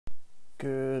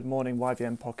Good morning,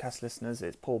 YVM podcast listeners.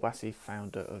 It's Paul Bassey,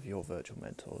 founder of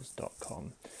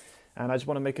YourVirtualMentors.com. And I just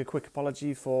want to make a quick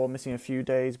apology for missing a few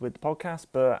days with the podcast,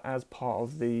 but as part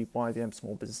of the YVM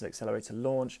Small Business Accelerator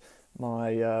launch,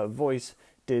 my voice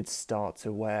did start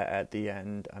to wear at the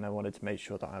end, and I wanted to make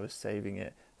sure that I was saving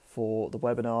it for the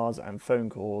webinars and phone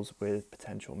calls with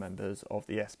potential members of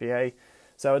the SBA.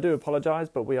 So I do apologise,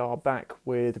 but we are back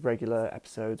with regular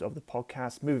episodes of the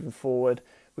podcast moving forward.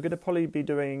 We're going to probably be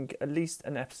doing at least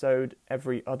an episode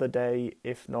every other day,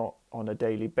 if not on a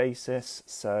daily basis.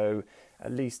 So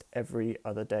at least every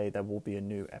other day there will be a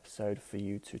new episode for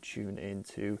you to tune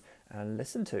into and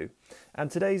listen to.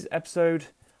 And today's episode,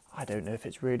 I don't know if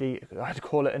it's really, I'd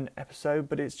call it an episode,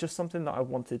 but it's just something that I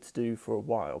wanted to do for a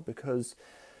while because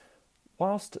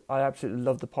whilst I absolutely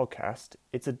love the podcast,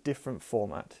 it's a different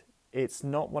format. It's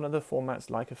not one of the formats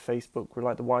like a Facebook,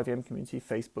 like the YVM community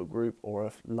Facebook group or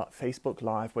a Facebook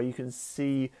Live, where you can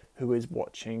see who is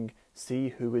watching, see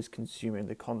who is consuming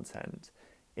the content.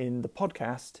 In the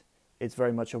podcast, it's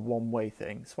very much a one-way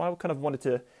thing. So I kind of wanted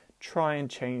to try and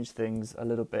change things a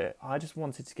little bit. I just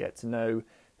wanted to get to know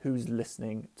who's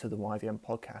listening to the YVM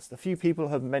podcast. A few people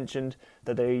have mentioned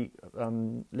that they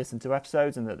listen to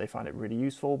episodes and that they find it really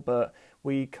useful, but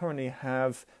we currently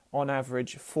have on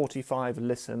average 45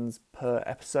 listens per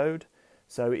episode.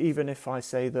 So even if I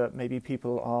say that maybe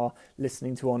people are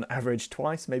listening to on average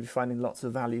twice, maybe finding lots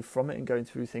of value from it and going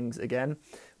through things again,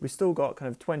 we've still got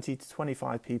kind of 20 to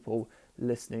 25 people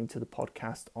listening to the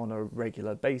podcast on a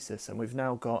regular basis. And we've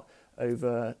now got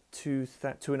over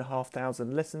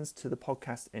 2,500 listens to the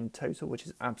podcast in total, which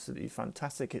is absolutely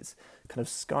fantastic. It's kind of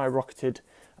skyrocketed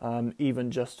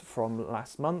even just from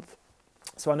last month.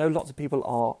 So I know lots of people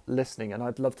are listening and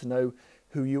I'd love to know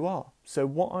who you are. So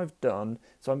what I've done,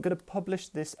 so I'm going to publish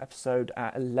this episode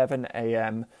at 11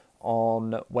 a.m.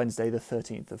 on Wednesday the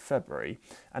 13th of February.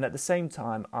 And at the same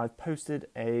time, I've posted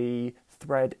a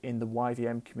thread in the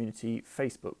YVM community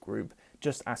Facebook group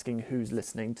just asking who's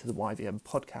listening to the YVM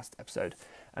podcast episode.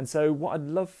 And so what I'd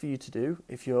love for you to do,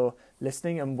 if you're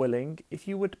listening and willing, if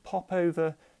you would pop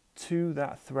over to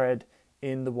that thread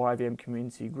in the YVM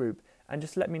community group and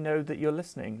just let me know that you're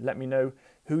listening. Let me know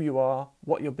who you are,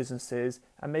 what your business is,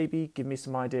 and maybe give me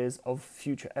some ideas of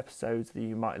future episodes that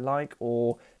you might like,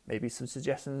 or maybe some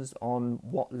suggestions on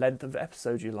what length of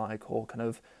episode you like, or kind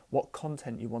of what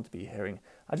content you want to be hearing.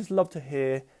 I just love to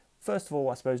hear, first of all,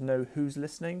 I suppose, know who's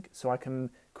listening so I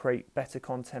can create better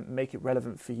content, make it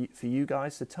relevant for you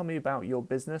guys. So tell me about your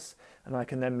business, and I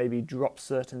can then maybe drop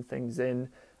certain things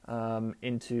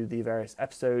into the various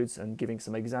episodes and giving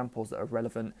some examples that are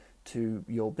relevant to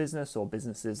your business or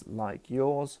businesses like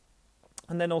yours.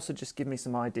 And then also just give me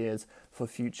some ideas for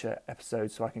future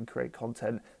episodes so I can create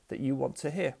content that you want to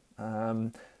hear.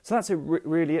 So that's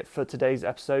really it for today's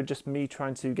episode. Just me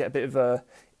trying to get a bit of a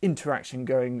interaction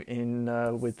going in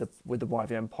with the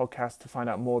YVM podcast to find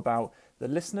out more about the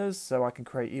listeners so I can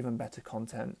create even better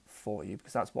content for you,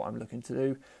 because that's what I'm looking to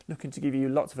do. Looking to give you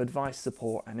lots of advice,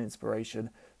 support and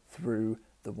inspiration through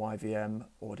the YVM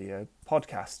audio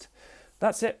podcast.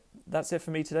 That's it. That's it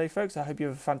for me today, folks. I hope you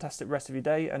have a fantastic rest of your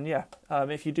day. And yeah,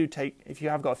 if you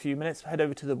have got a few minutes, head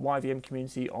over to the YVM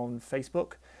community on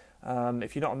Facebook.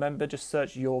 If you're not a member, just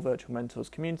search Your Virtual Mentors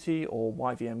Community or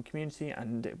YVM Community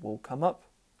and it will come up.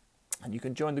 And you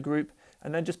can join the group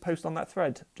and then just post on that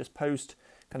thread. Just post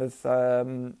kind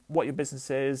of what your business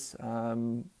is,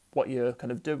 what you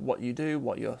kind of do,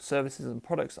 what your services and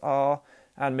products are,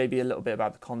 and maybe a little bit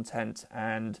about the content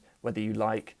and whether you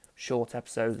like short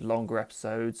episodes, longer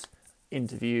episodes,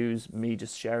 interviews, me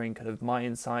just sharing kind of my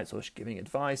insights or giving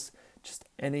advice. Just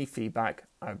any feedback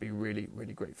I would be really,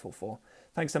 really grateful for.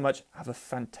 Thanks so much. Have a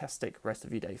fantastic rest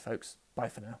of your day, folks. Bye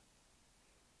for now.